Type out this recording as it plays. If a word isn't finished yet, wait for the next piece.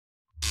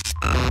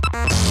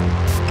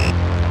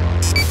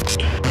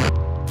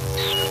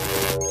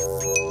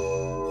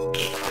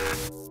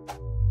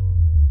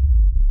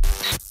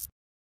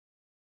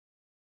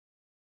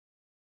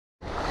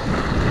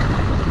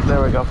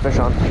fish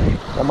on.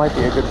 That might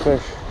be a good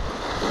fish.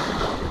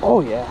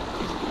 Oh yeah.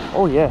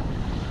 Oh yeah.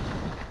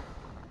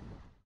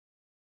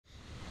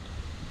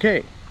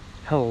 Okay,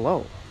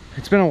 hello.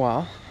 It's been a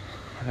while.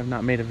 I have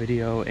not made a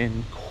video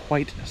in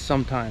quite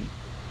some time.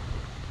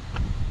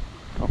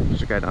 Oh,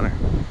 there's a guy down there.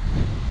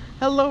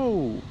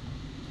 Hello!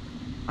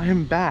 I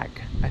am back,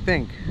 I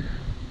think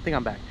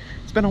I'm back.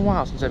 It's been a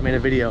while since I've made a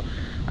video.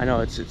 I know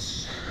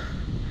it's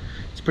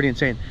pretty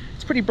insane.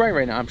 It's pretty bright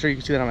right now. I'm sure you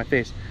can see that on my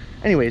face.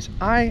 Anyways,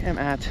 I am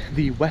at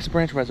the West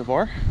Branch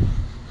Reservoir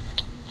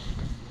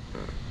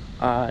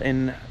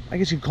in, I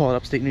guess you'd call it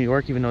upstate New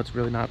York, even though it's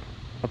really not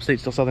upstate,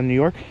 still southern New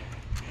York.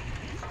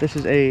 This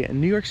is a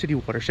New York City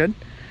watershed.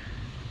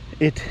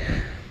 It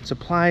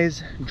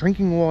supplies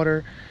drinking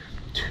water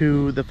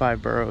to the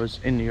 5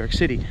 boroughs in New York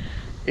City.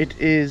 It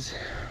is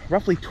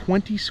roughly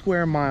 20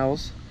 square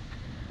miles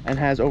and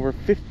has over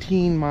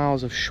 15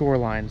 miles of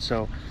shoreline,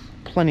 so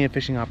plenty of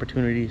fishing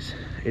opportunities.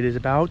 It is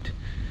about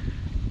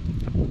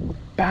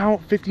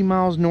 50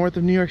 miles north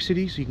of New York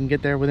City, so you can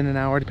get there within an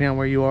hour depending on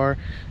where you are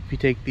if you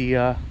take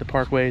the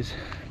parkways.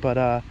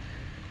 But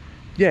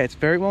yeah, it's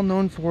very well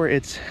known for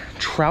its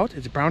trout,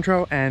 its brown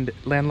trout and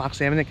landlocked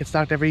salmon that gets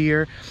stocked every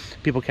year.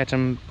 People catch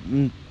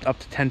them up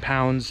to 10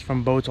 pounds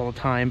from boats all the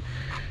time,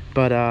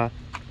 but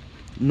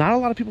not a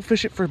lot of people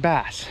fish it for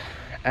bass,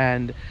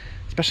 and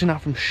especially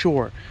not from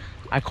shore.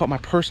 I caught my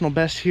personal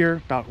best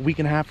here about a week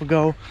and a half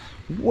ago,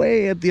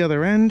 way at the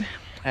other end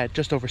at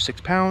just over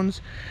 6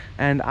 pounds,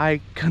 and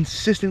I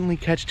consistently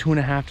catch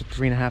 2.5 to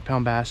 3.5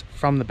 pound bass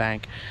from the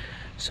bank.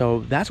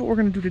 So that's what we're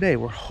gonna do today.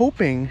 We're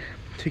hoping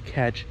to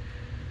catch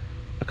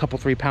a couple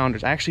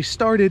 3-pounders. I actually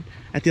started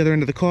at the other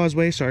end of the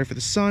causeway, sorry for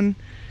the sun,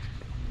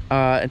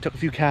 and took a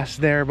few casts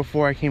there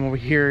before I came over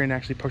here and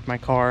actually parked my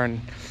car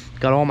and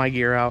got all my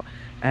gear out.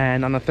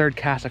 And on the third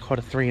cast I caught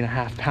a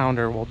 3.5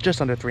 pounder, well,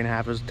 just under 3.5,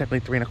 it was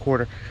technically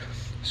 3.25.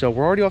 So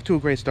we're already off to a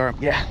great start.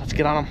 Yeah, let's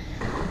get on them.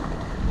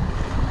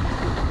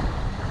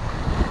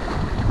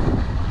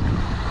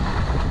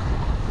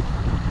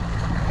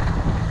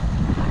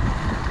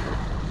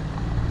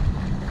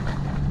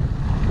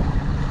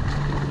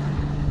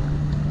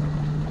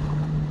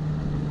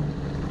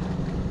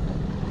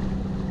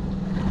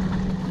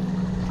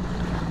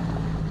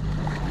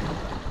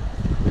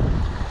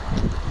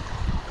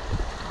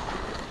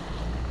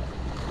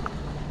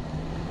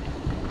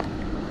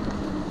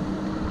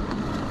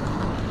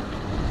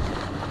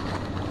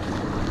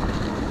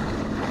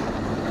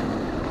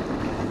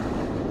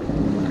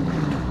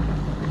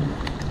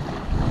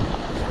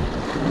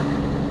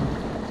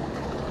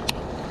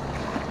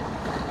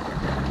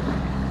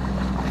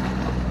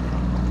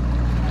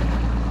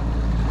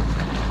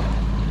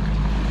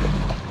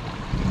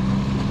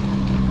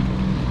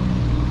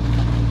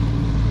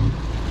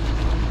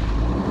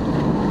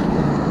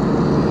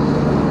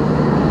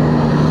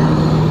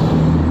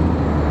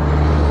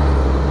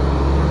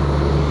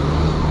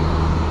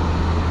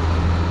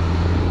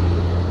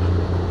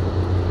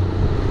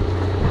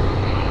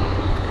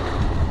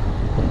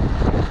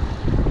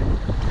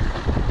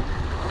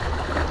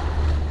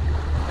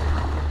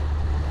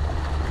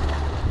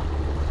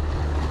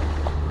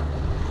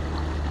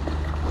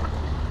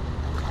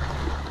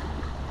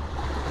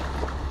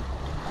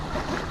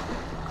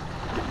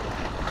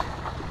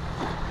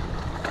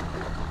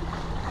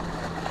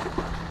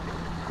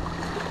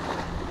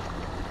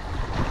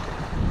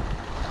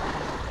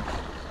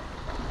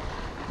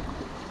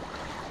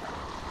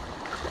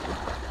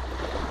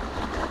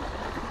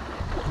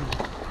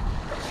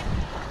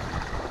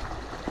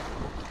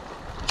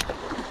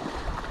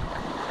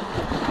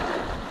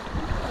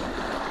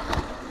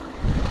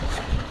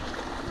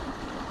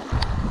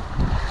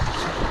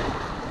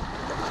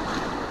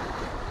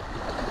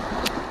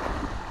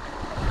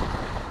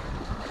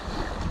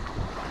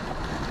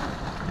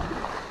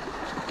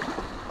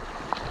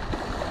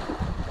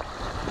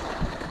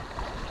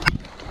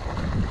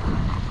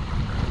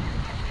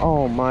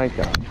 Oh my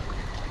god.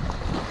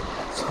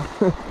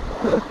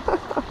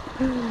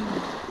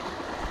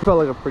 Felt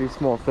like a pretty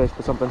small fish,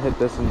 but something hit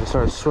this and just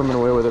started swimming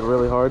away with it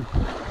really hard.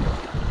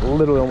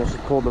 Literally almost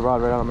just pulled the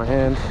rod right out of my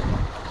hand.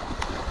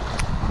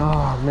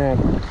 Oh man.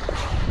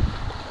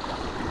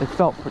 It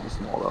felt pretty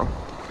small though.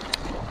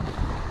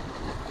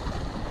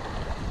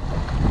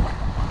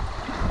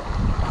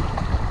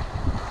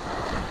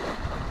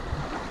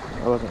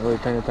 I wasn't really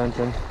paying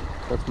attention.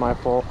 That's my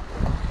fault.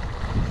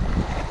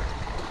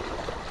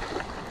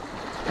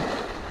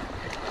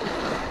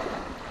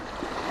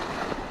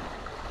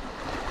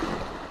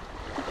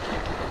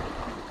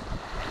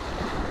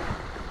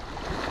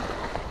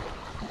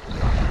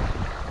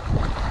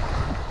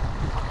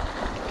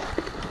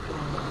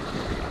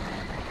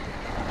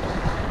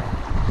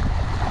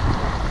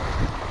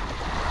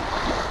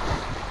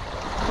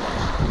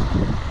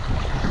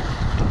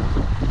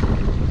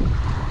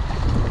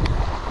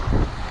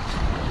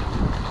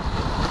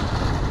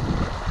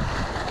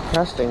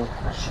 Casting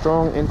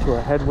strong into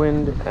a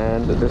headwind,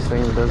 and this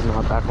thing does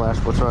not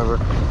backlash whatsoever.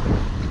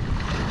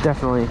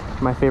 Definitely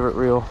my favorite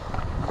reel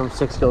from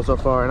 6 kills so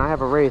far, and I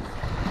have a Wraith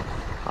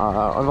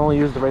I've only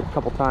used the rake a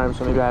couple times,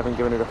 so maybe I haven't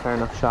given it a fair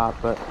enough shot,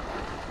 but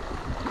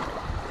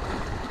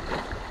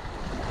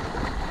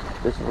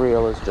this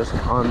reel is just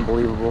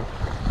unbelievable.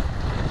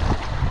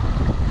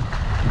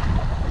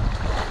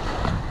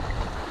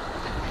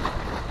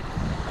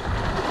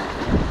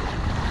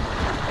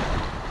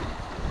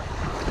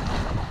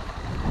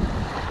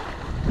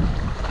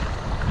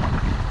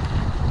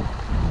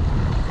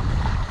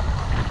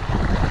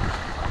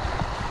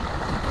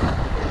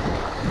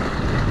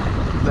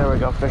 There we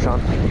go, fish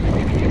on.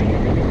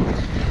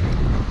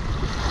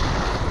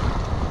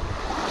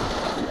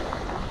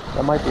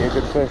 That might be a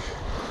good fish.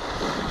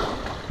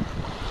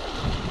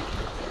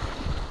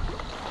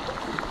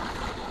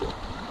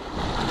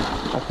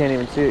 I can't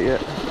even see it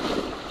yet.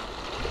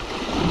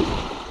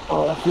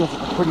 Oh, that feels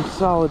like a pretty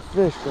solid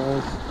fish,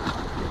 guys.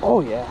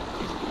 Oh yeah.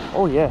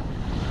 Oh yeah.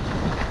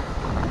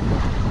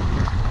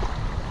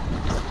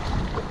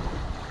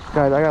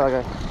 Guys, I got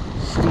like a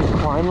steep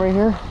climb right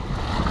here.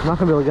 I'm not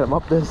gonna be able to get him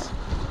up this.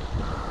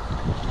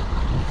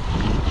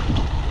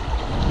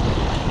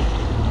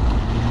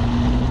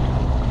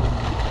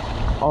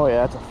 Oh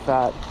yeah, that's a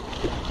fat.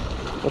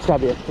 That's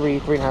gotta be a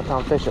 3.5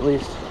 pound fish at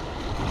least.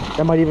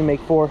 That might even make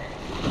 4.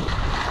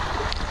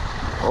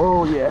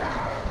 Oh yeah.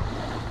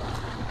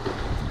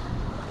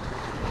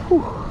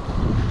 Whew.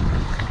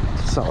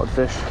 It's a solid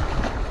fish.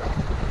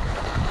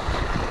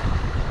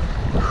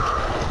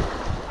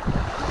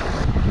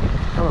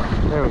 Oh,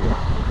 there we go.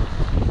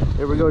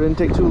 There we go. Didn't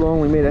take too long.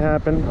 We made it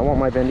happen. I want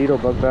my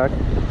bandito bug back.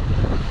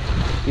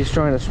 He's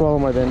trying to swallow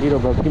my bandito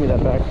bug. Give me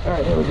that back. All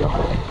right, there we go.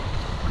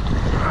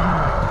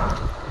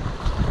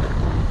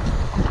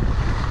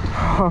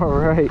 All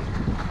right.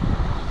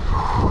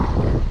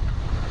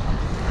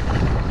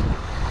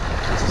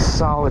 It's a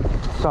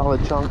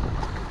solid chunk.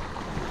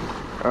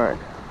 All right.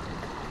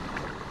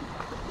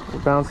 We're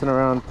bouncing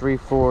around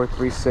 3.4,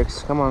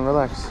 3.6. Come on,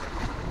 relax.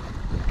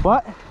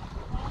 What?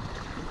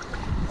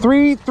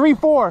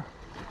 3.4. All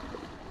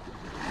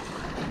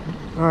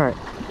right.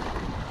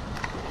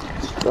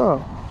 Let's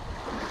go.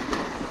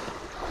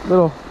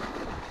 Little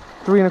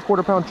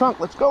 3.25 pound chunk.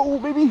 Let's go,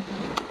 baby.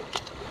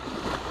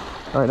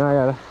 All right, now I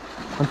gotta.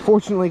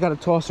 Unfortunately, got to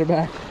toss her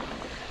back.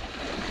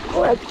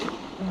 All right,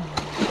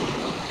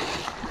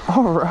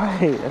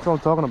 that's what I'm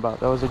talking about.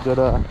 That was a good,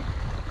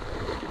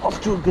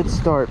 off to a good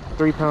start.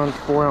 3 pound,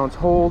 4 ounce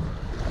hold.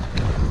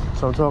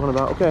 So I'm talking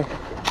about. Okay,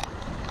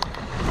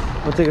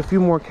 I'm gonna take a few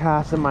more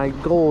casts, and my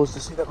goal is to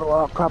see that little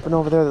outcropping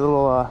over there. The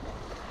little,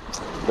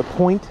 the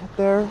point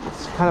there.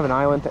 It's kind of an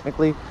island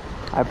technically.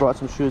 I brought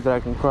some shoes that I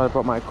can cross. I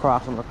brought my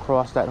Crocs. I'm gonna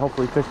cross that and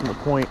hopefully fish from the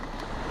point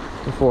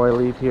before I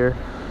leave here.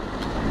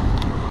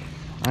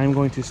 I'm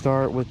going to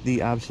start with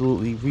the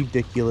absolutely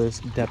ridiculous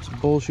depths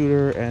bull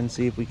shooter and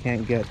see if we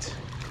can't get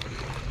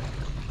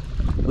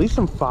at least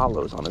some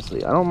follows.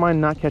 Honestly, I don't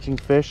mind not catching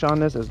fish on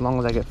this as long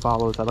as I get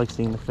follows. I like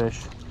seeing the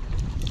fish.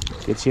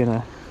 Gets you in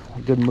a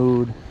good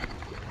mood,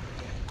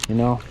 you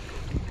know.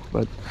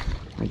 But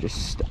I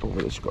just step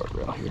over this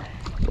guardrail here.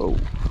 Whoa.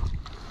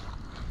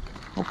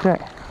 Okay.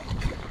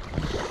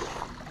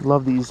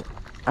 Love these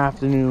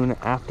afternoon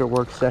after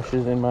work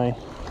sessions in my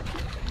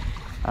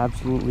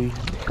absolutely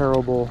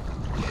terrible,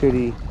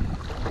 shitty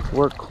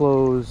work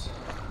clothes.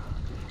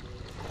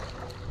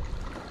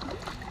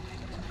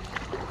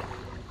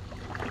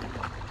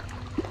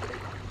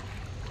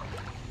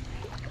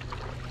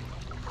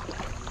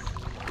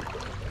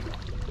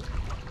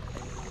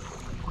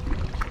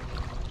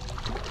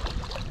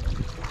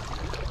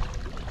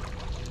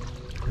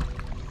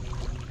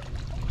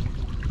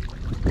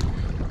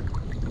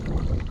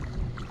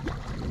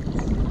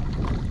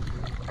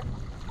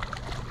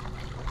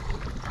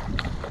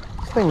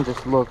 This thing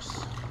just looks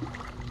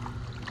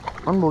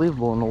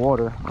unbelievable in the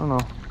water. I don't know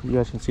if you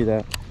guys can see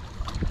that.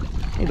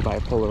 I need to buy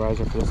a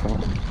polarizer for this thing.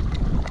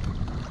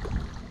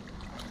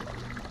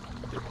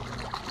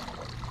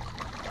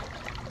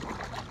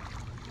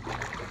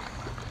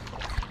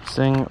 This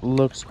thing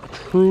looks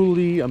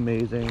truly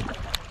amazing.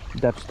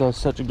 Depths does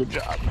such a good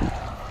job.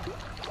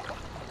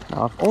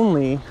 Now if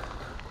only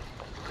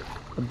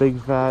a big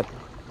fat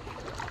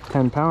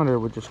 10 pounder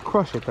would just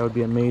crush it, that would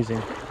be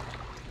amazing.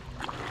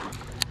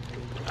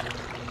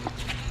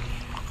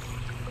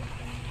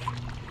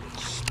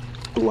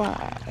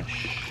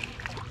 Splash.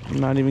 I'm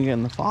not even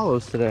getting the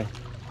follows today.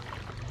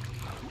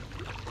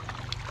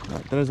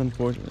 That is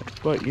unfortunate,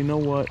 but you know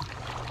what?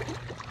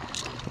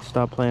 Let's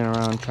stop playing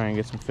around and try and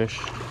get some fish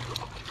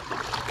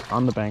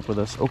on the bank with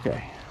us.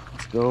 Okay,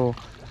 let's go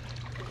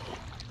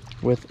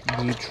with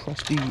the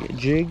trusty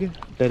jig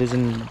that is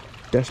in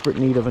desperate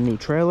need of a new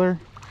trailer.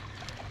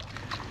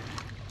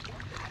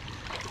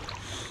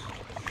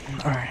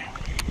 All right.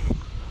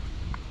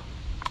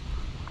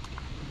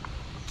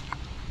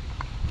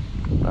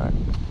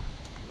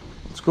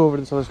 Let's go over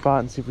to this other spot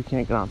and see if we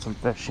can't get on some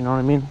fish, you know what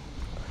I mean?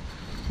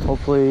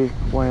 Hopefully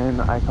when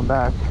I come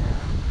back,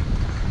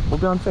 we'll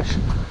be on fish.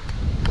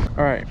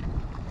 All right.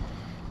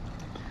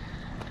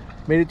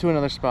 Made it to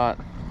another spot.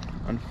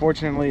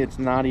 Unfortunately, it's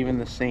not even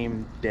the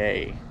same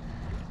day.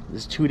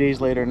 This is 2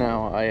 days later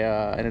now. I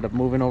ended up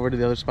moving over to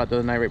the other spot the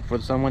other night right before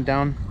the sun went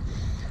down.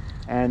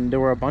 and there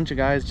were a bunch of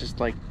guys just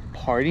like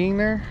partying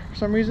there for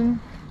some reason,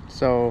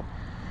 so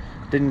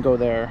didn't go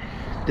there.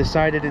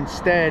 Decided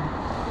instead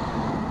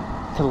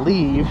to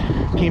leave,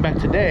 came back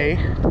today,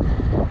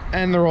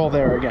 and they're all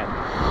there again.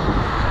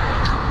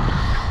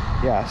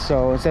 Yeah,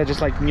 so instead of just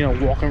like, you know,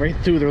 walking right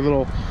through their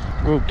little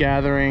group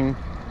gathering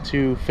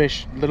to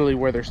fish literally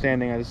where they're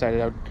standing, I decided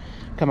I would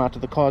come out to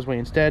the causeway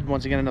instead.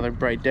 Once again, another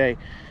bright day,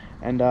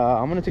 and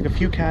I'm gonna take a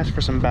few casts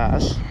for some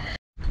bass.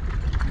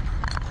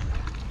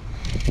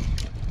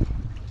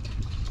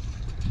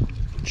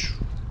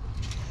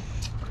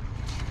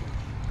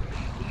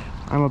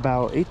 I'm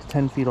about 8 to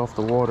 10 feet off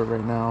the water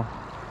right now.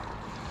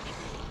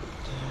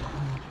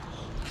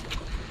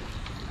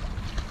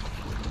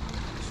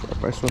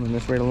 Start by swimming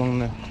this right along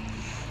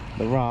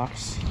the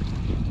rocks.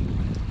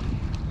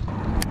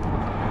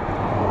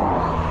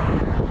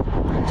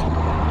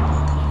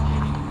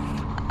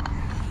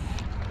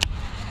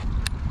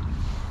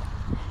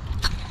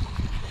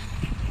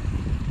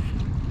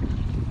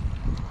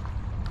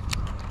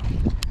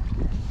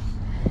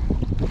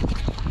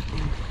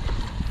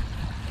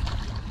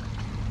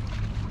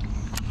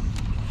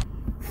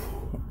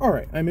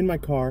 Alright, I'm in my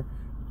car.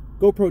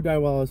 GoPro died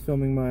while I was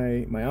filming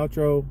my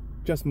outro.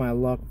 Just my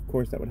luck, of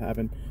course that would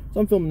happen. So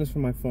I'm filming this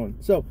from my phone.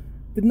 So,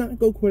 did not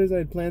go quite as I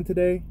had planned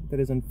today. That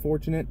is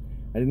unfortunate.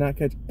 I did not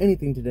catch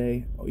anything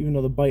today, even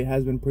though the bite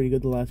has been pretty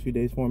good the last few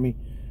days for me.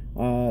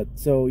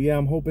 So yeah,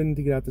 I'm hoping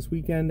to get out this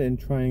weekend and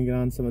try and get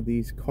on some of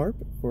these carp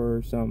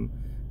for some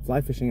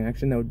fly fishing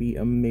action. That would be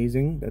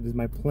amazing. That is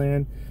my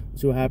plan. We'll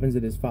see what happens.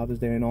 It is Father's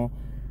Day and all.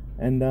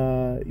 And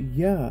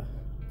yeah,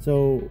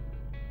 so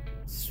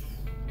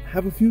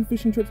have a few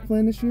fishing trips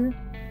planned this year.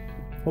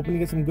 Hoping to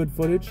get some good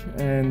footage,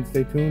 and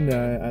stay tuned.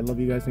 I love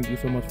you guys. Thank you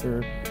so much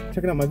for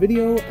checking out my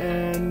video,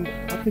 and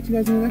I'll catch you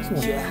guys in the next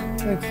one. Yeah.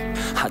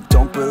 Thanks. I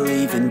don't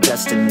believe in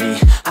destiny,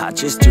 I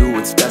just do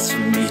what's best for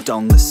me.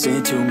 Don't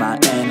listen to my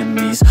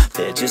enemies,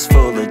 they're just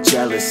full of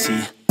jealousy.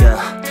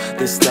 Yeah,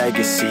 this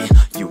legacy,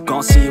 you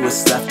gon' see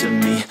what's left of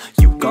me.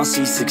 You gon'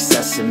 see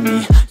success in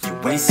me,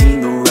 you ain't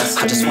seen the rest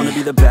of me. I just wanna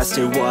be the best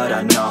at what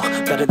I know,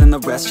 better than the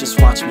rest, just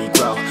watch me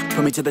grow.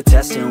 Put me to the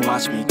test and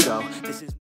watch me go. This is